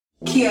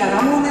Kia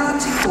ramo ngā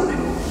te kore,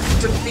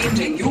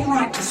 defending your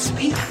right to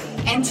speak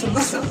and to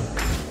listen.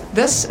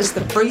 This is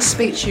the Free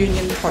Speech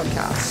Union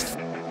podcast.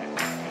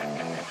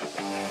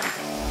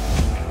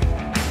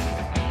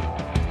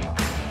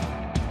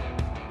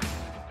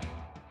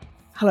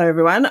 Hello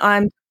everyone,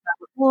 I'm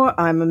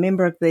a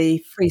member of the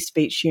Free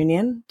Speech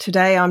Union.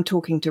 Today I'm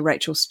talking to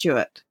Rachel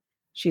Stewart.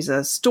 She's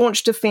a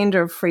staunch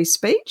defender of free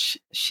speech.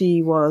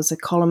 She was a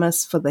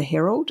columnist for The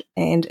Herald,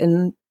 and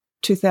in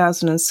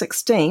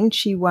 2016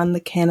 she won the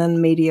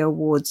Canon Media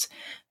Awards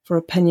for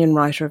Opinion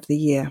Writer of the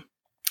Year.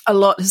 A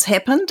lot has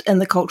happened in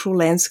the cultural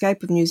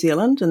landscape of New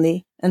Zealand in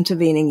the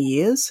intervening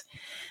years.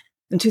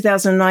 In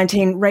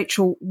 2019,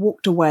 Rachel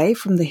walked away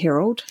from The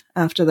Herald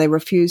after they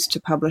refused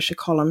to publish a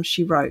column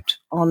she wrote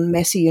on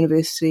Massey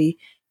University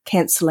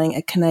cancelling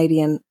a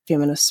Canadian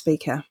feminist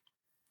speaker.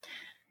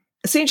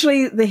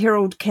 Essentially, The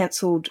Herald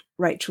cancelled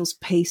Rachel's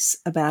piece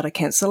about a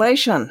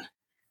cancellation.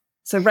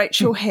 So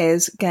Rachel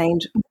has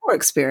gained more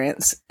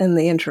experience in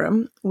the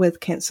interim with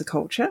cancel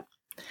culture.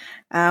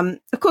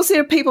 Of course,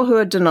 there are people who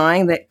are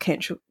denying that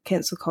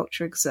cancel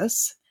culture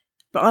exists,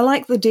 but I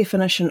like the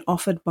definition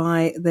offered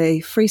by the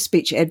free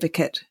speech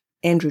advocate,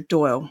 Andrew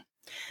Doyle.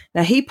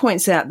 Now, he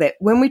points out that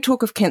when we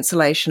talk of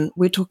cancellation,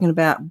 we're talking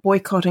about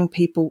boycotting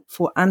people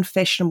for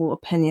unfashionable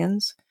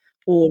opinions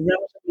or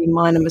relatively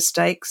minor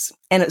mistakes,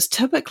 and it's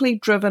typically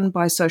driven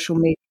by social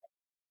media.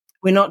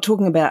 We're not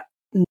talking about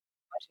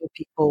inviting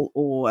people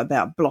or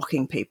about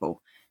blocking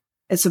people.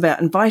 It's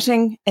about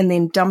inviting and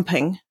then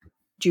dumping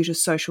due to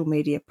social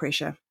media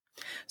pressure.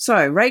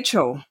 So,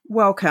 Rachel,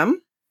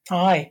 welcome.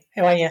 Hi,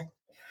 how are you?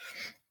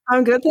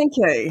 I'm good, thank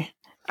you.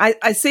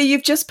 I see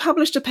you've just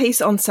published a piece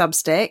on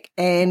Substack,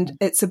 and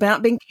it's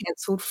about being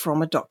cancelled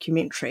from a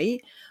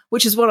documentary,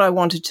 which is what I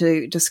wanted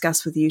to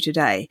discuss with you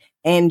today.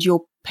 And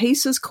your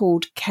piece is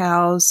called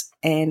Cows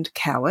and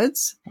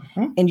Cowards,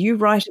 and you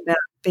write about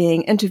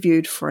being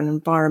interviewed for an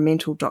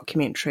environmental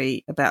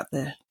documentary about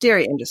the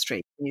dairy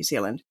industry in New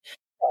Zealand.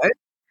 So,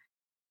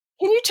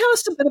 can you tell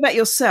us a bit about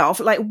yourself,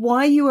 like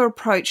why you were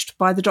approached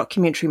by the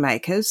documentary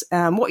makers,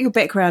 what your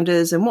background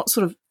is, and what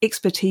sort of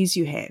expertise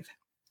you have?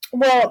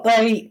 Well,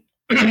 they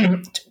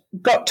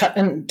got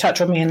in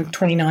touch with me in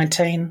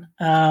 2019,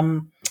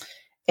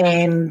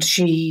 and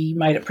she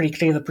made it pretty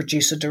clear, the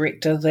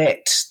producer-director,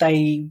 that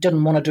they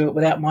didn't want to do it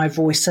without my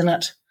voice in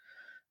it.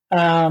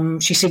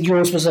 She said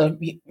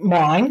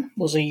mine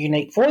was a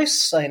unique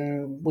voice,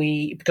 and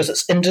because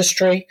it's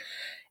industry.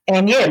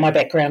 And yeah, my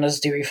background is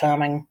dairy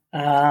farming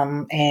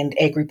and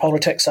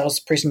agri-politics. I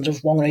was president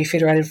of Whanganui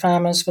Federated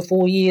Farmers for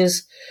 4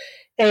 years,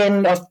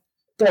 and I've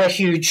got a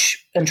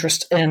huge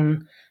interest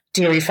in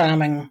dairy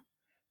farming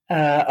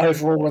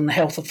overall and the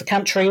health of the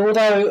country,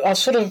 although I've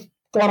sort of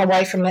gone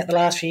away from that the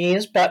last few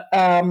years, but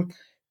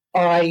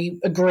I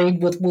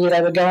agreed with where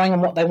they were going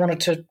and what they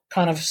wanted to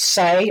kind of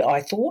say,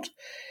 I thought.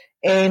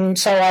 And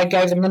so I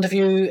gave them an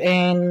interview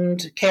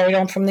and carried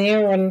on from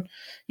there, and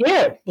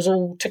yeah, it was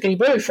all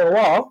tickety-boo for a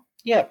while.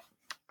 Yeah.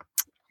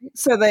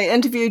 So they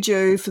interviewed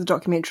you for the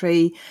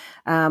documentary,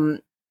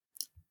 and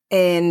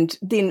then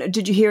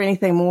did you hear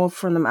anything more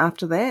from them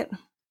after that?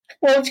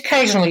 Well,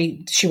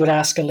 occasionally she would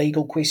ask a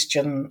legal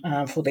question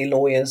for their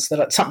lawyers, that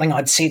it's something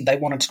I'd said they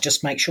wanted to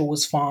just make sure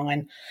was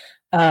fine.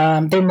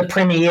 Then the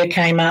premiere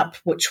came up,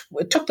 which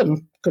it took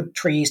them good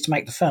 3 years to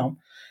make the film.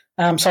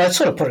 So I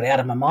sort of put it out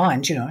of my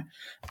mind,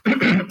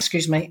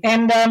 excuse me.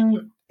 And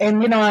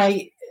then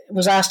I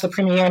was asked the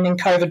premiere, and then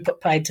COVID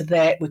put paid to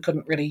that. We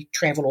couldn't really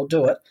travel or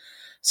do it.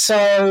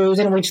 So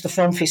then I went to the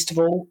film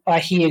festival. I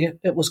hear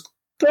it was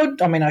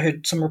good. I mean, I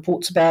heard some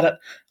reports about it.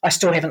 I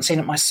still haven't seen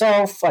it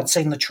myself. I'd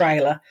seen the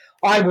trailer.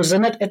 I was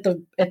in it at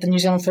the New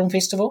Zealand Film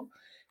Festival,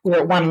 where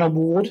it won an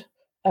award.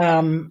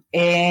 And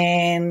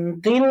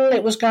then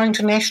it was going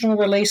to national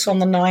release on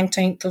the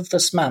 19th of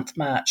this month,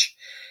 March.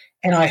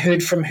 And I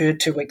heard from her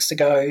 2 weeks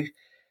ago.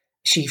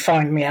 She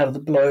phoned me out of the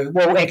blue.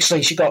 Well,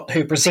 actually, she got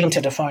her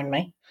presenter to phone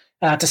me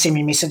to send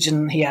me a message,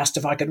 and he asked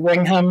if I could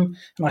ring him.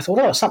 And I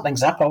thought,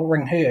 something's up. I'll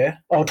ring her.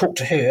 I'll talk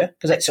to her,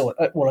 because that's all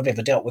I've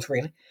ever dealt with,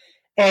 really.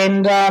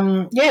 And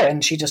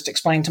and she just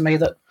explained to me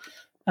that,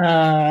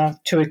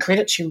 to her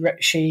credit, she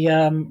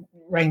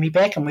rang me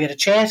back and we had a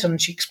chat, and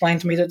she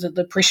explained to me that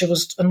the pressure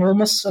was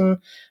enormous and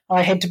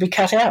I had to be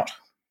cut out.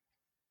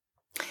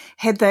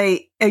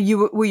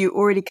 Were you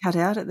already cut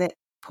out at that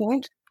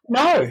point?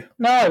 No.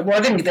 Well, I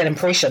didn't get that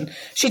impression.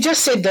 She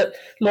just said that,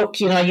 look,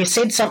 you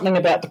said something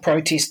about the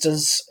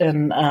protesters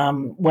in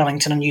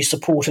Wellington, and you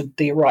supported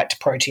their right to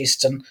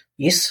protest, and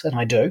yes, and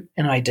I do,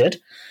 and I did.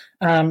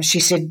 She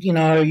said,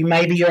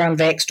 maybe you're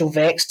unvaxxed or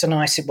vaxxed, and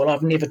I said, well,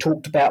 I've never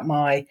talked about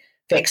my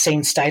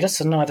vaccine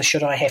status, and neither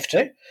should I have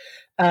to.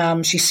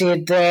 She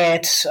said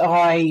that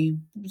I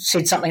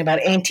said something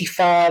about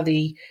Antifa,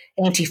 the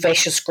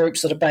anti-fascist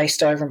groups that are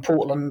based over in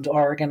Portland,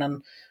 Oregon,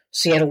 and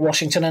Seattle,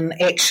 Washington,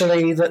 and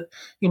actually that,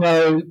 a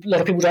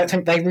lot of people don't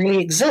think they really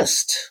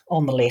exist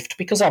on the left,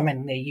 because,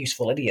 they're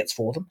useful idiots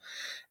for them.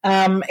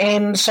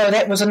 And so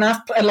that was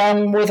enough,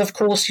 along with, of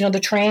course, the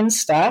trans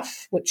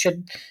stuff, which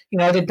had,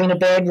 there'd been a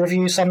bad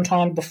review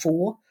sometime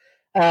before.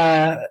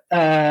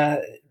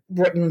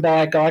 written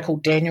by a guy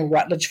called Daniel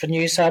Rutledge for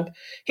Newshub.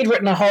 He'd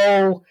written a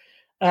whole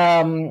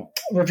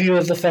review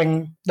of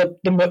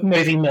the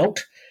movie Milk,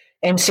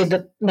 and said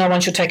that no one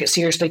should take it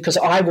seriously because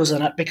I was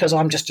in it because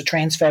I'm just a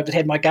transphobe that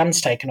had my guns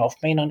taken off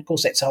me. And, of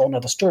course, that's a whole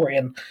other story,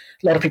 and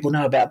a lot of people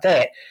know about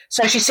that.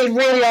 So she said,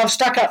 really, I've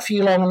stuck up for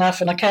you long enough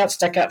and I can't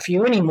stick up for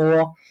you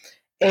anymore,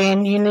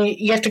 and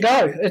you have to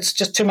go. It's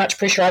just too much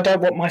pressure. I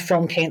don't want my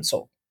film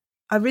cancelled.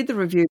 I read the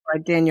review by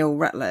Daniel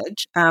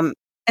Rutledge, and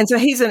so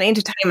he's an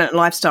entertainment and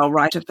lifestyle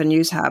writer for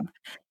Newshub.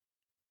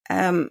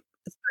 So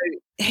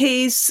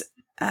he's,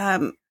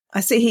 I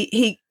see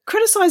he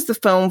criticised the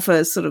film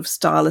for sort of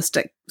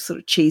stylistic sort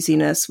of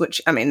cheesiness,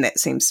 which, I mean, that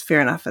seems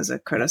fair enough as a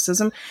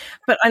criticism.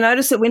 But I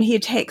noticed that when he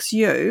attacks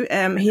you,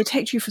 he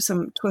attacked you for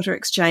some Twitter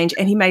exchange,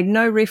 and he made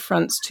no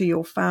reference to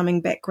your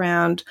farming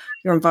background,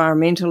 your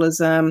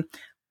environmentalism,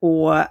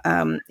 or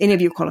any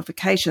of your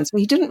qualifications. So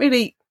he didn't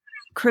really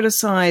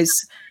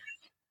criticise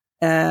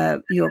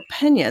your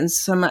opinions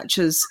so much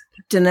as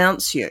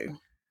denounce you.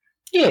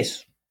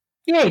 Yes.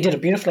 Yeah, he did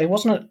it beautifully,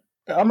 wasn't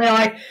it? I mean,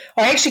 I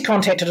actually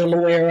contacted a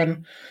lawyer,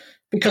 and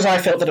because I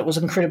felt that it was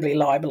incredibly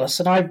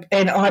libelous, and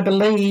I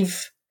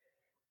believe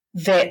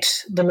that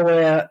the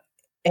lawyer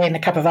and a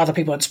couple of other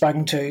people I'd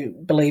spoken to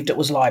believed it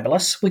was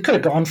libelous. We could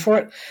have gone for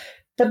it,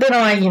 but then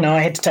I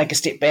had to take a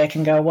step back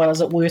and go, well, is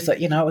it worth it?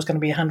 It was going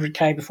to be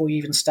 $100K before you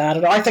even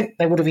started. I think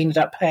they would have ended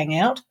up paying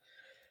out.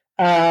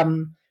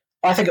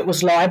 I think it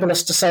was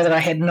libelous to say that I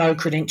had no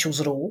credentials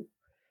at all,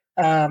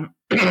 when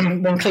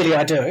clearly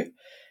I do.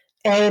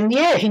 And,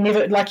 yeah, he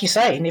never, like you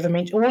say, he never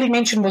mentioned, all he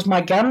mentioned was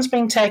my guns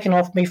being taken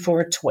off me for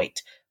a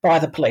tweet by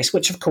the police,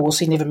 which, of course,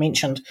 he never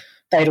mentioned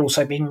they'd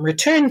also been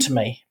returned to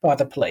me by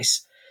the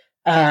police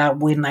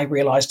when they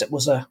realised it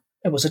was a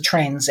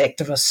trans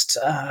activist,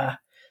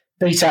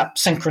 beat up,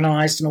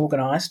 synchronised and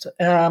organised.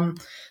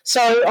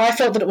 So I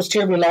felt that it was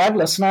terribly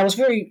libelous, and I was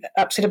very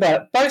upset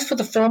about it, both for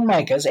the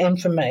filmmakers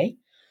and for me.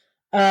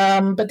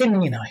 But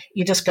then,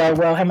 you just go,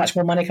 well, how much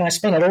more money can I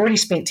spend? I'd already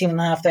spent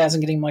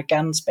 $10,500 getting my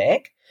guns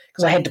back,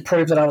 because I had to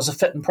prove that I was a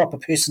fit and proper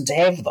person to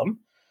have them,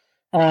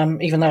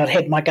 even though I'd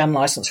had my gun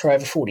licence for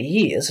over 40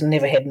 years and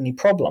never had any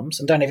problems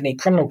and don't have any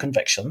criminal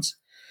convictions.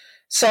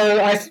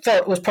 So I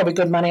felt it was probably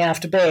good money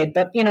after bad.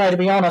 But, to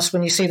be honest,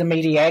 when you see the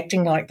media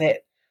acting like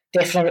that,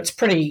 definitely it's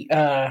pretty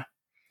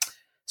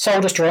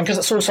soul-destroying, because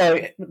it's also,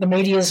 the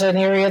media is an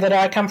area that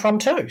I come from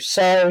too.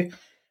 So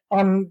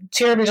I'm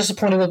terribly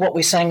disappointed with what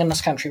we're seeing in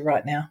this country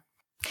right now.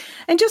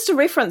 And just a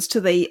reference to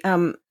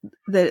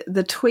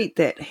the tweet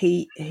that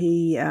he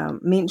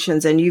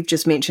mentions, and you've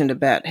just mentioned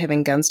about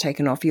having guns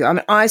taken off you. I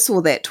mean, I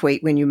saw that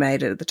tweet when you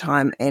made it at the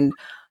time, and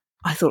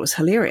I thought it was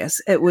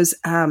hilarious. It was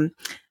in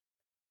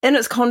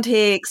its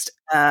context.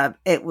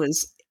 It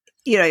was,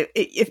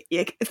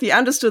 if you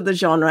understood the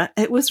genre,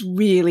 it was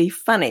really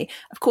funny.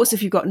 Of course,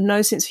 if you've got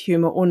no sense of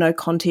humour or no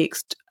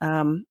context,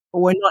 or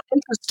not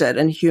interested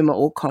in humour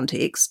or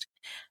context,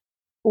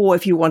 or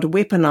if you want to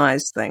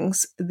weaponize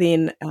things,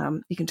 then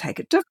you can take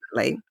it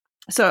differently.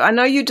 So I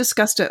know you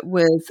discussed it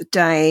with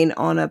Dane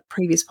on a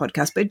previous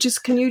podcast, but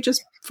can you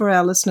just, for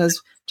our listeners,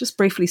 just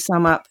briefly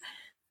sum up,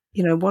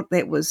 what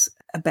that was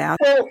about?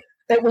 Well,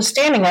 it was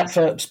standing up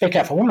for Speak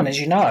Up for Women, as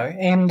you know,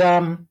 and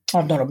I'm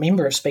not a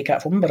member of Speak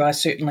Up for Women, but I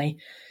certainly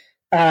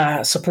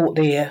support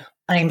their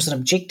aims and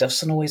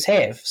objectives and always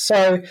have.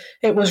 So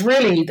it was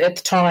really at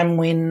the time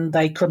when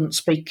they couldn't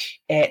speak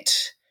at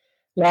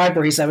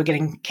libraries, they were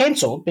getting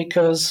cancelled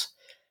because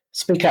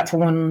Speak Up for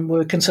Women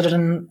were considered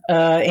an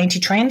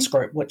anti-trans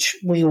group, which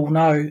we all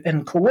know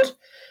in court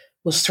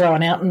was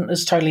thrown out and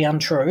is totally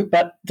untrue.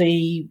 But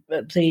the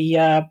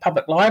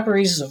public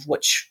libraries, of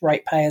which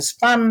ratepayers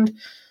fund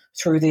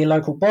through their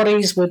local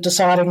bodies, were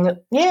deciding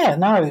that,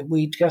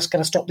 we're just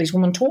going to stop these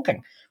women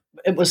talking.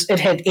 It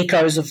had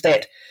echoes of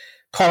that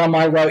column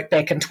I wrote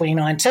back in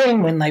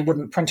 2019 when they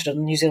wouldn't print it in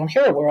the New Zealand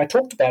Herald, where I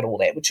talked about all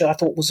that, which I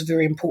thought was a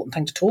very important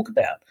thing to talk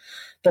about.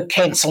 The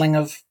cancelling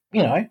of,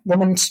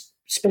 women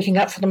speaking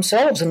up for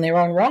themselves and their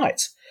own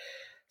rights.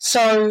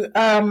 So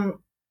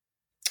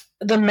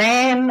the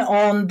man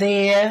on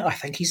there, I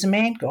think he's a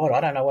man. God,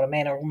 I don't know what a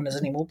man or a woman is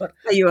anymore. But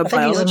are you a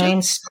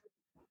biologist?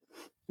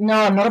 No,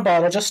 I'm not a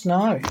biologist,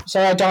 no. So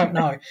I don't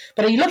know.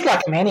 But he looked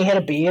like a man. He had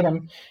a beard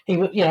and he,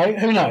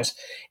 who knows.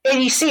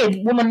 And he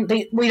said,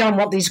 we don't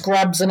want these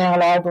grubs in our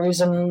libraries,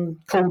 and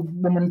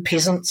called women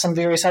peasants and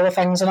various other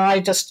things. And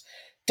I just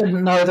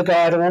didn't know the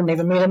guy at all,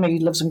 never met him. He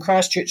lives in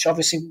Christchurch.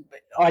 Obviously,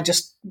 I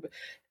just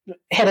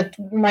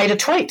made a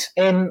tweet,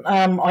 and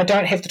I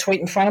don't have the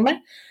tweet in front of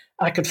me.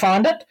 I could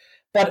find it,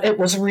 but it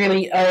was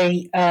really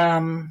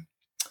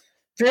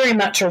very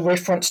much a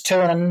reference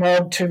to and a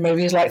nod to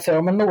movies like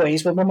Thelma and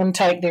Louise, where women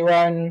take their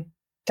own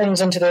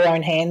things into their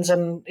own hands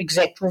and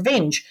exact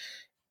revenge.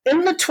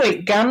 In the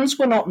tweet, guns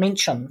were not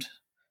mentioned.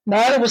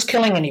 Neither was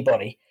killing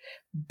anybody.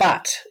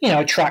 But,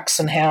 trucks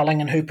and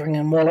howling and hoopering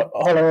and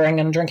hollering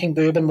and drinking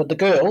bourbon with the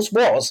girls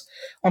was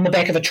on the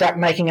back of a truck,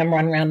 making them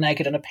run around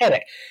naked in a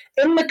paddock.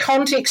 In the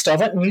context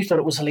of it, and you thought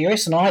it was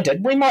hilarious, and I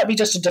did, we might be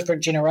just a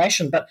different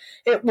generation, but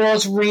it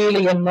was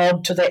really a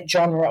nod to that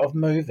genre of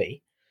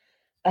movie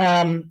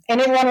And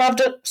everyone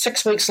loved it.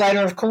 6 weeks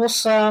later, of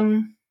course,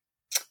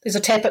 there's a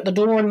tap at the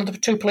door and the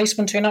 2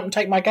 policemen turn up and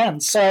take my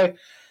guns. So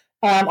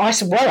I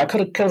said, well, I could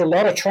have killed a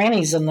lot of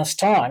trannies in this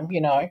time,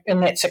 in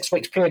that 6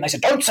 weeks period. And they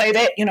said, don't say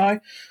that,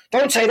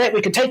 don't say that.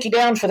 We could take you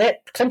down for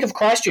that. Think of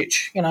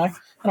Christchurch, And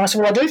I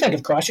said, well, I do think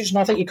of Christchurch, and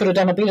I think you could have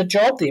done a better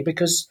job there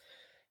because,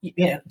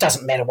 it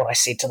doesn't matter what I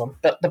said to them.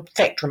 But the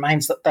fact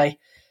remains that they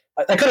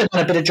could have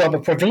done a better job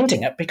of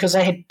preventing it because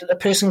they had a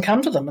person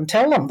come to them and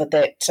tell them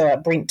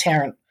that Brendan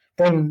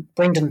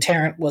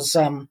Tarrant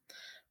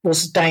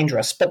was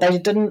dangerous, but they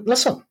didn't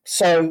listen.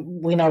 So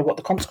we know what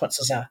the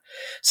consequences are.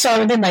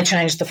 So then they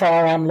changed the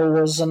firearm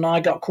laws, and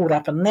I got caught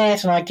up in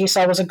that. And I also guess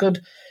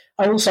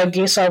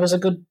I was a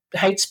good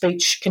hate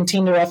speech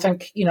contender. I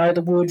think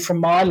the word from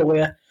my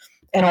lawyer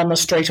and on the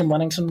street in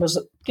Wellington was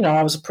that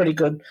I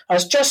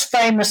was just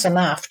famous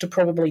enough to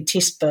probably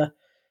test the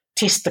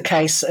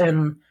case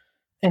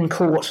in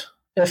court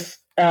if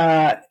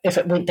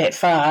it went that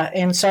far.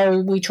 And so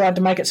we tried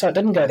to make it so it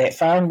didn't go that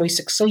far, and we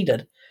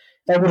succeeded.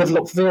 They would have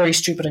looked very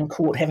stupid in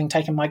court having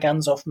taken my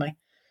guns off me.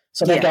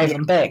 So they gave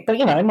them back. But,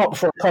 not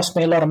before it cost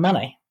me a lot of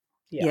money.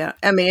 Yeah.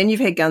 I mean, and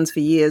you've had guns for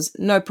years,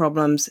 no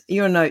problems.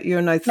 You're no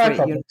threat.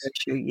 No you're no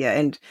issue. Yeah.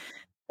 And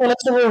well,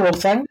 it's a rural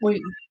thing.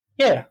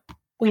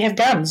 We have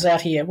guns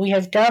out here. We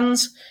have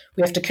guns.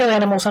 We have to kill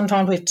animals.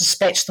 Sometimes we have to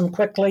dispatch them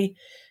quickly,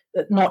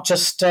 not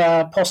just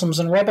possums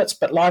and rabbits,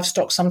 but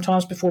livestock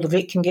sometimes before the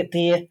vet can get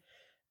there.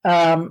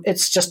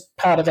 It's just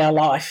part of our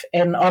life.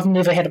 And I've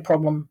never had a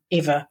problem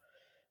ever.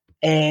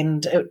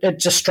 And it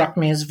just struck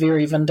me as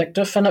very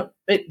vindictive. And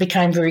it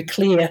became very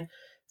clear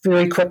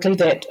very quickly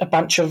that a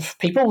bunch of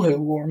people who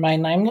will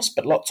remain nameless,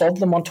 but lots of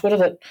them on Twitter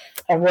that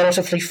are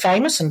relatively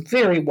famous and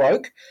very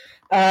woke,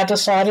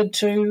 decided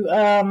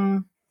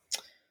to...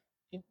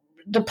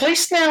 the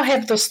police now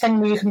have this thing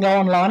where you can go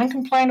online and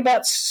complain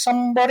about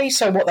somebody.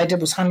 So what they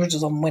did was hundreds of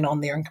them went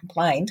on there and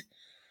complained.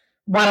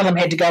 One of them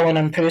had to go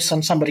in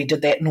person. Somebody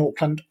did that in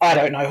Auckland. I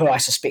don't know who. I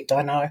suspect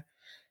I know.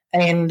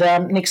 And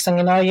next thing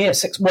you know,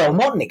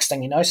 not next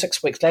thing you know,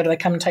 6 weeks later, they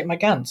come and take my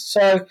guns.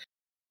 So,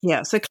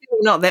 yeah, so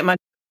clearly not that much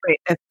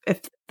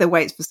if the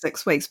wait's for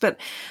 6 weeks. But,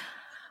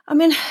 I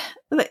mean,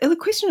 the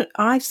question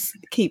I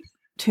keep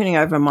turning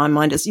over in my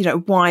mind is,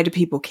 why do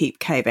people keep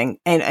caving?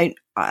 And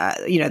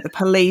the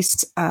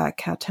police are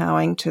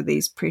kowtowing to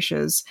these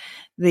pressures.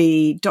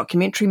 The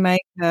documentary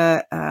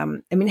maker,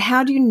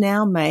 how do you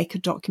now make a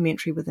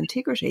documentary with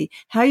integrity?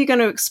 How are you going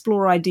to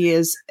explore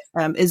ideas?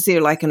 Is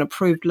there like an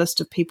approved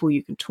list of people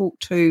you can talk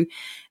to?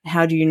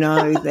 How do you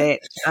know that,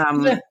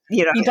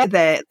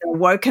 they're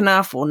woke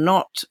enough or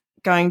not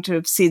going to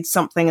have said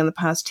something in the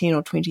past 10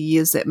 or 20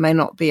 years that may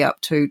not be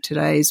up to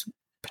today's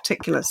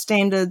particular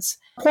standards?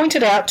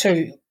 Pointed out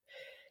to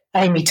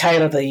Amy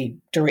Taylor, the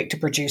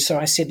director-producer,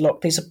 I said,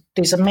 look,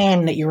 there's a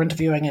man that you're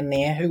interviewing in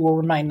there who will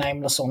remain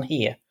nameless on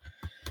here,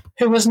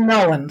 who was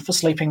known for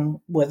sleeping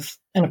with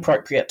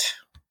inappropriate,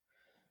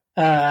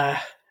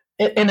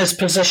 in his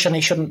position,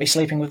 he shouldn't be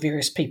sleeping with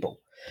various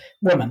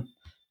women.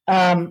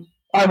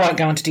 I won't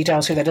go into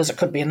details who that is. It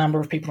could be a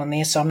number of people in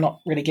there, so I'm not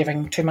really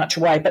giving too much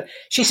away. But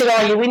she said,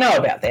 oh, yeah, we know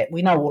about that.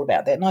 We know all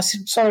about that. And I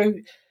said, so,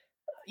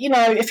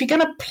 if you're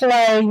going to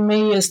play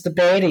me as the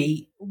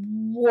baddie,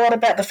 what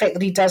about the fact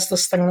that he does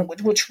this thing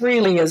which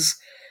really is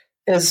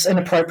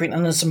inappropriate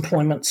in his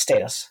employment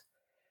status?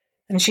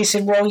 And she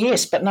said, well,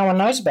 yes, but no one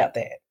knows about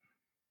that.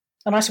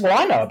 And I said, well,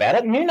 I know about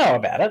it, and you know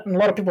about it, and a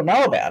lot of people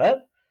know about it.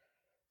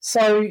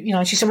 So,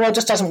 she said, well, it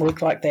just doesn't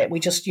work like that.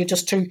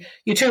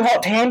 You're too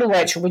hot to handle,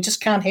 Rachel. We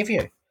just can't have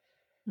you.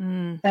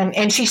 Mm.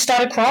 And she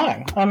started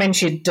crying. I mean,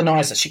 she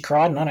denies that she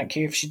cried, and I don't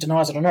care if she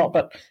denies it or not,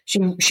 but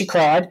she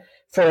cried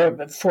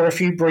for a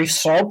few brief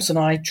sobs, and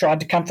I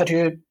tried to comfort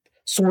her,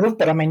 sort of.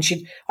 But I mean,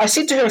 I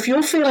said to her, if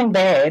you're feeling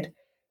bad,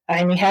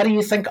 Amy, how do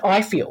you think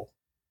I feel?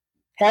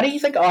 How do you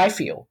think I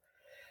feel?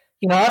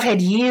 I've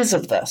had years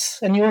of this,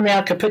 and you're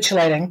now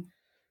capitulating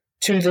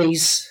to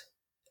these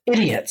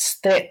idiots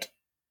that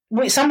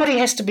somebody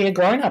has to be a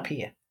grown-up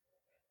here.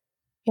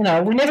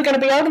 We're never going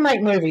to be able to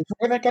make movies.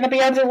 We're never going to be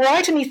able to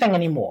write anything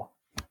anymore.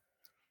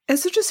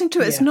 It's interesting too.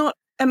 Yeah. It's not,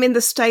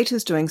 the state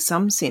is doing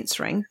some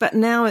censoring, but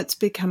now it's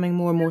becoming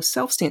more and more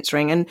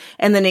self-censoring.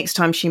 And the next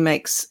time she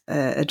makes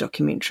a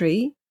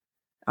documentary,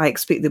 I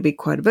expect there'll be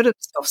quite a bit of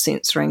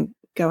self-censoring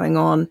going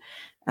on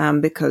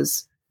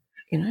because,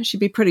 she'd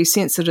be pretty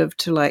sensitive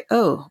to like,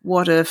 oh,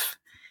 what if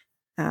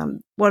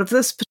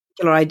this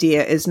particular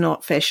idea is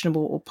not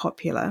fashionable or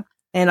popular?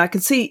 And I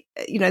can see,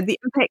 the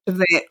impact of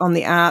that on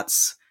the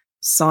arts,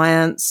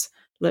 science,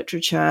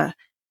 literature,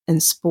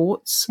 and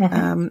sports.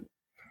 Mm-hmm.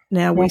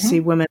 Now we see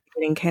women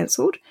getting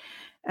cancelled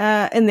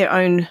in their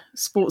own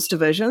sports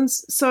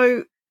divisions.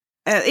 So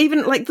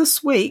even like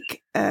this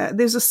week,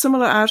 there's a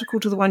similar article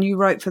to the one you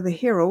wrote for the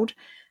Herald,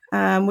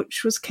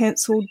 which was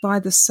cancelled by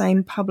the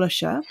same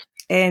publisher.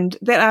 And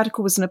that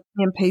article was an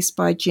opinion piece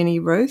by Jenny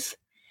Ruth.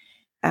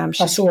 I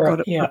saw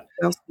it, yeah.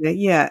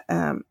 Yeah.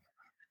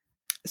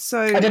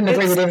 So I didn't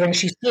agree with everything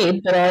she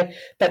said,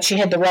 but she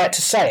had the right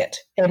to say it,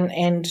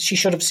 and she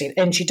should have said it,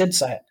 and she did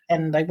say it,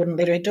 and they wouldn't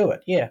let her do it.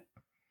 Yeah.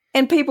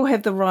 And people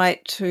have the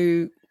right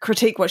to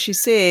critique what she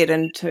said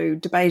and to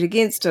debate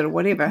against it or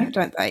whatever,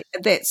 don't they?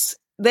 That's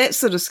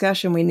the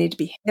discussion we need to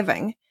be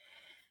having.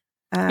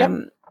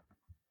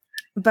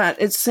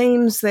 But it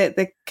seems that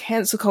the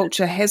cancel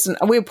culture hasn't.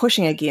 We're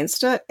pushing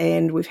against it,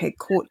 and we've had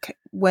court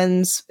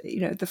wins.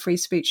 The Free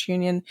Speech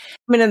Union.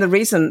 And the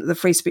reason the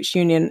Free Speech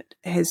Union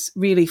has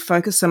really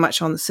focused so much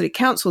on the city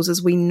councils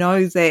is we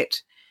know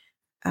that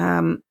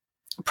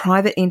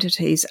private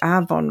entities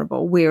are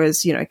vulnerable,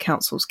 whereas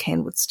councils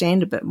can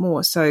withstand a bit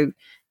more. So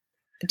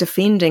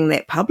defending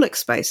that public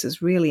space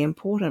is really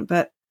important.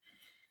 But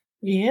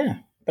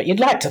you'd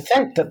like to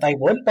think that they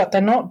would, but they're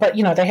not. But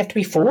they have to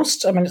be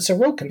forced. I mean, it's a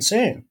real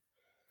concern.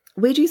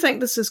 Where do you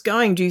think this is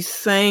going? Do you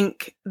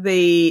think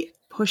the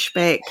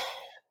pushback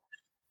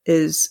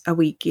are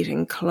we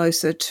getting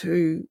closer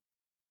to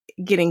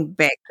getting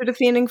back to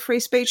defending free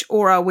speech,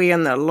 or are we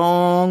in the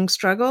long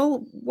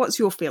struggle? What's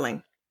your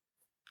feeling?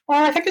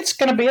 Well, I think it's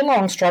going to be a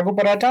long struggle,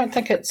 but I don't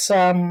think it's.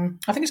 I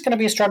think it's going to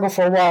be a struggle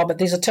for a while, but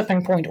there's a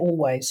tipping point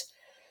always,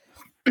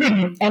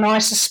 and I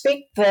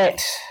suspect that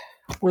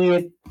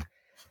we're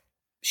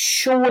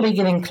surely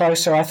getting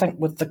closer. I think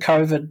with the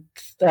COVID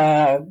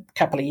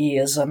couple of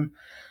years, and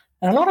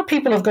a lot of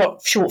people have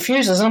got short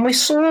fuses, and we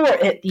saw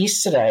it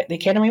yesterday at the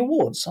Academy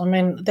Awards. I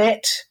mean,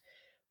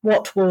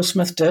 what Will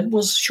Smith did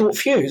was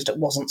short-fused. It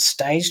wasn't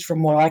staged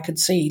from what I could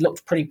see. He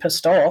looked pretty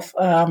pissed off.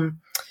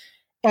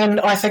 And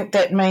I think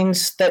that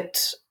means that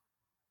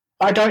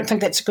I don't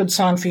think that's a good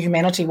sign for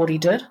humanity, what he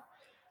did.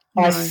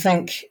 No. I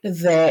think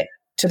that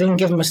to then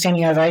give him a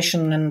standing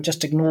ovation and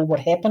just ignore what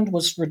happened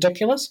was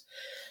ridiculous.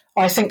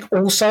 I think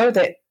also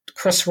that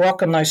Chris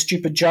Rock and those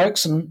stupid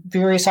jokes and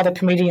various other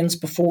comedians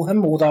before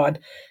him, although I'd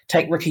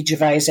take Ricky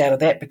Gervais out of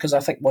that because I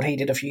think what he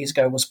did a few years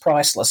ago was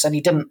priceless, and he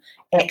didn't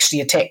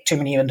actually attack too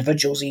many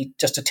individuals, he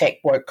just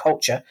attacked woke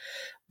culture.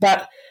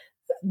 But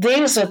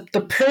there's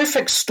the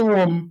perfect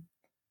storm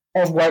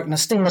of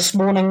wokeness. Then this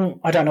morning,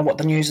 I don't know what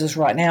the news is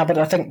right now, but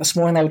I think this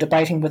morning they were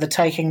debating whether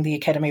taking the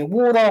Academy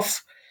Award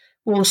off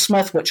Will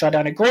Smith, which I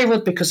don't agree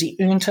with because he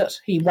earned it.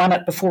 He won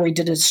it before he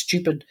did his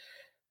stupid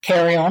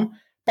carry-on,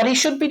 but he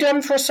should be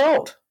done for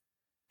assault.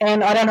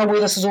 And I don't know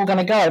where this is all going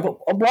to go.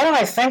 But what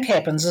I think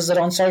happens is that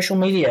on social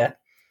media,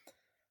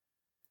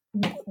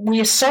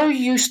 we're so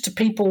used to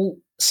people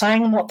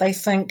saying what they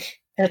think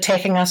and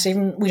attacking us.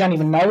 Even we don't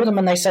even know them.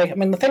 And they say, I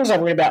mean, the things I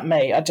read about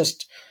me, I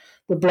just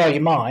would blow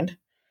your mind.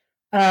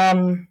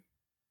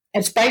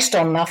 It's based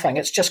on nothing.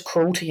 It's just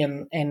cruelty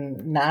and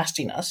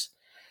nastiness.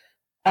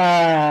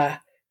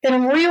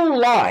 In real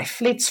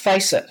life, let's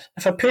face it,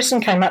 if a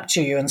person came up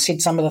to you and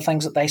said some of the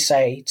things that they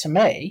say to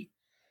me,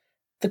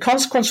 the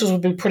consequences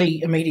would be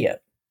pretty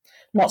immediate.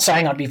 Not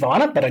saying I'd be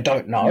violent, but I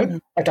don't know. Mm-hmm.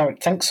 I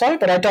don't think so,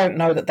 but I don't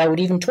know that they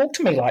would even talk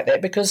to me like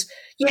that because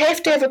you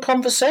have to have a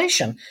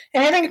conversation.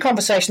 And having a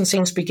conversation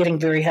seems to be getting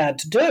very hard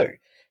to do.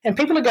 And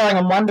people are going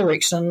in one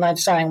direction and they're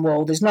saying,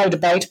 well, there's no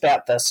debate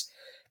about this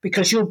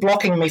because you're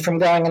blocking me from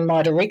going in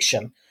my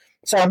direction.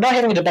 So I'm not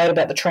having a debate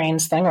about the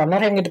trans thing, or I'm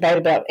not having a debate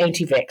about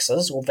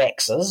anti-vaxxers or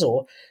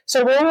vaxxers.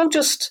 So we're all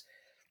just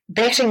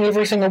batting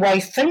everything away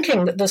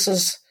thinking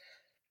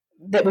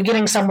that we're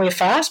getting somewhere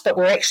fast, but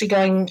we're actually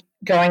going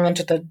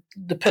into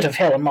the pit of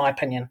hell, in my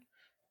opinion,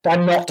 by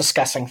not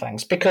discussing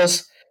things.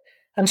 Because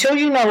until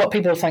you know what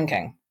people are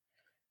thinking,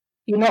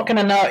 you're not going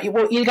to know.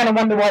 You're going to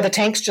wonder why the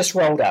tanks just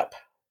rolled up.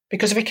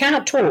 Because if you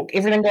can't talk,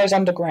 everything goes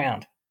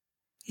underground.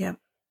 Yeah,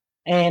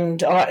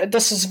 and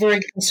this is very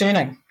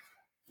concerning.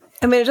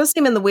 I mean, it does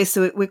seem in the West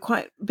that we're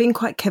being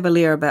quite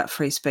cavalier about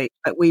free speech.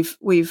 But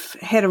we've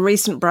had a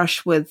recent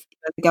brush with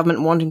the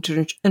government wanting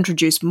to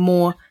introduce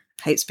more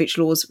hate speech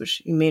laws,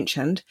 which you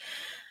mentioned.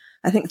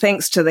 I think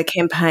thanks to the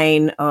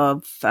campaign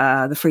of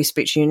the Free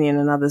Speech Union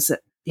and others,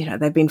 that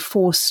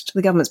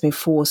the government's been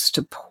forced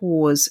to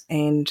pause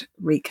and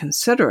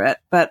reconsider it.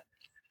 But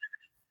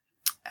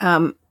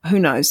who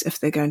knows if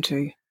they're going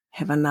to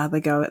have another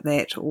go at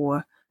that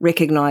or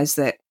recognise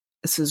that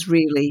this is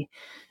really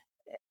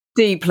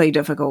deeply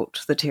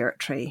difficult, the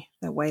territory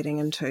they're wading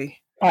into.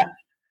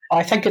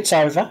 I think it's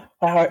over.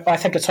 I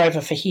think it's over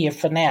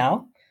for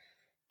now.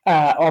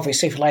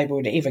 Obviously, if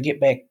Labour to ever get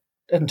back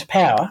into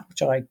power,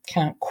 which I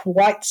can't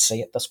quite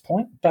see at this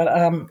point, but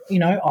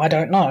I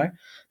don't know.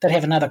 They'd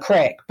have another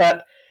crack.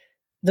 But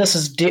this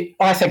is,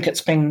 I think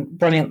it's been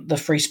brilliant, the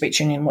Free Speech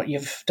Union, what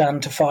you've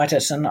done to fight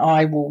it, and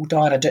I will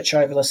die in a ditch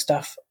over this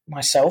stuff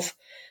myself.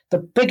 The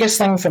biggest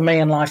thing for me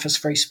in life is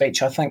free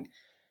speech. I think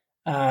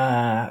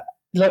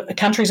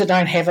countries that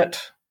don't have it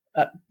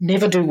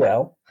never do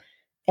well.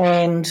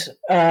 And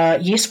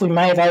yes, we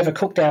may have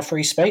overcooked our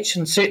free speech,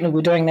 and certainly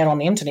we're doing that on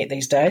the internet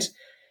these days,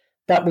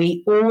 but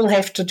we all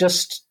have to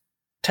just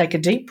take a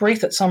deep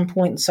breath at some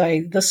point and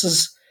say, this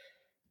is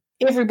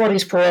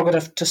everybody's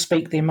prerogative to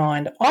speak their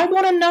mind. I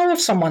want to know if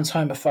someone's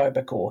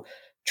homophobic or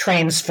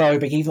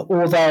transphobic, even,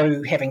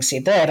 although having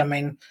said that, I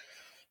mean,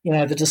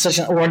 the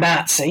decision, or a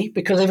Nazi,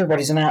 because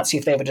everybody's a Nazi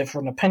if they have a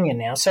different opinion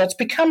now. So it's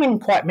becoming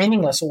quite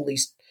meaningless, all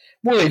these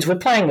words. We're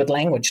playing with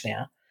language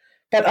now.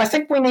 But I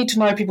think we need to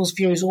know people's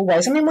views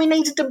always, and then we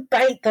need to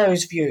debate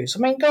those views. I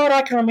mean, God,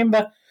 I can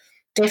remember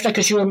definitely,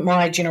 because you were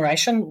my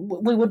generation,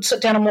 we would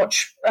sit down and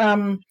watch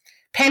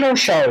panel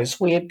shows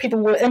where people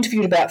were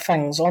interviewed about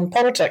things on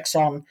politics,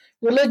 on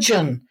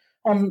religion,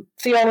 on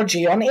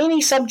theology, on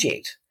any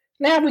subject.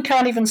 Now we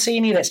can't even see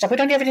any of that stuff. We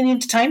don't have any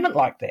entertainment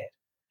like that.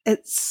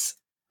 It's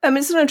an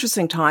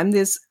interesting time.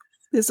 There's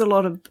a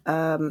lot of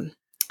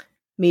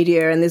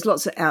media and there's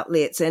lots of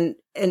outlets, and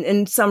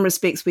in some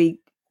respects we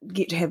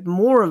get to have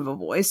more of a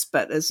voice,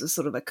 but it's a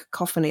sort of a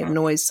cacophony of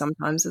noise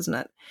sometimes, isn't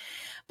it?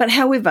 But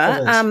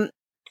however,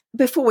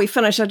 before we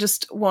finish, I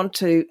just want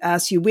to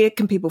ask you, where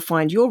can people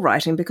find your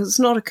writing? Because it's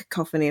not a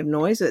cacophony of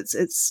noise. It's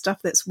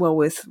stuff that's well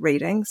worth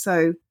reading.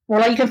 So,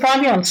 well, you can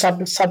find me on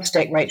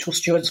Substack, Rachel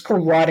Stewart. It's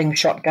called Writing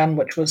Shotgun,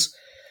 which was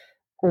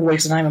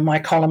always the name of my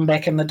column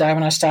back in the day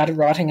when I started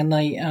writing in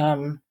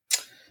the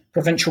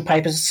provincial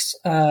papers.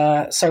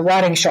 So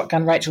Writing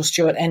Shotgun, Rachel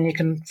Stewart, and you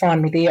can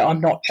find me there.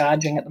 I'm not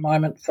charging at the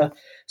moment for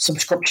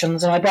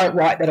subscriptions, and I don't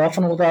write that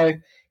often, although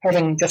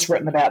having just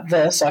written about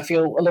this, I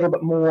feel a little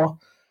bit more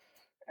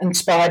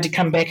inspired to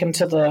come back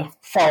into the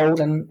fold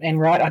and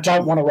write. I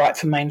don't want to write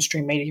for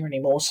mainstream media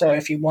anymore, so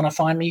if you want to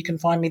find me, you can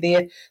find me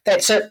there.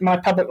 That's it. My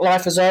public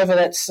life is over.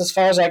 That's as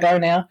far as I go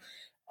now.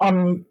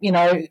 I'm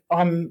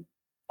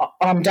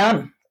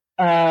done,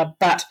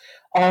 but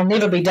I'll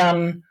never be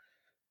done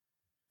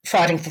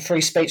fighting for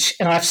free speech.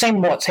 And I've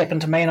seen what's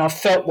happened to me, and I've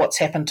felt what's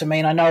happened to me,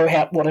 and I know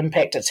what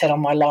impact it's had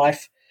on my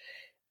life.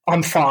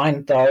 I'm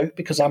fine, though,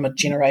 because I'm a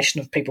generation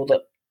of people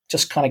that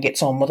just kind of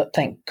gets on with it,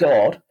 thank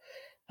God.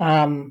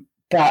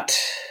 But,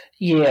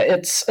 yeah,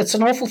 it's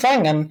an awful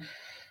thing. And,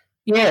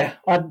 yeah,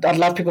 I'd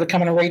love people to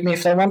come in and read me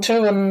if they want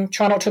to, and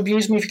try not to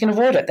abuse me if you can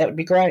avoid it. That would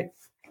be great.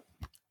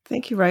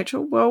 Thank you,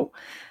 Rachel. Well,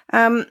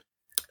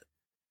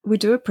 we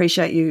do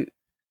appreciate you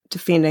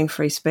defending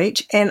free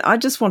speech. And I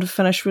just want to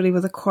finish really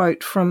with a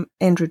quote from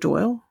Andrew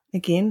Doyle.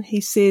 Again, he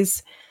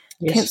says,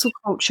 yes, cancel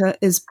culture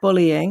is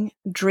bullying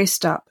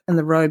dressed up in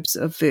the robes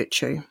of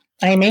virtue.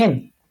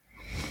 Amen.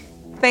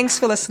 Thanks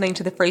for listening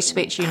to the Free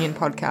Speech Union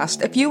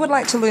podcast. If you would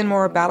like to learn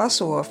more about us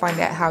or find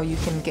out how you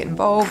can get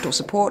involved or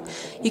support,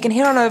 you can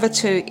head on over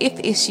to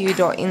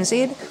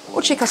fsu.nz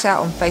or check us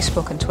out on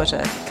Facebook and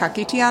Twitter. Ka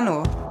kite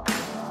anō.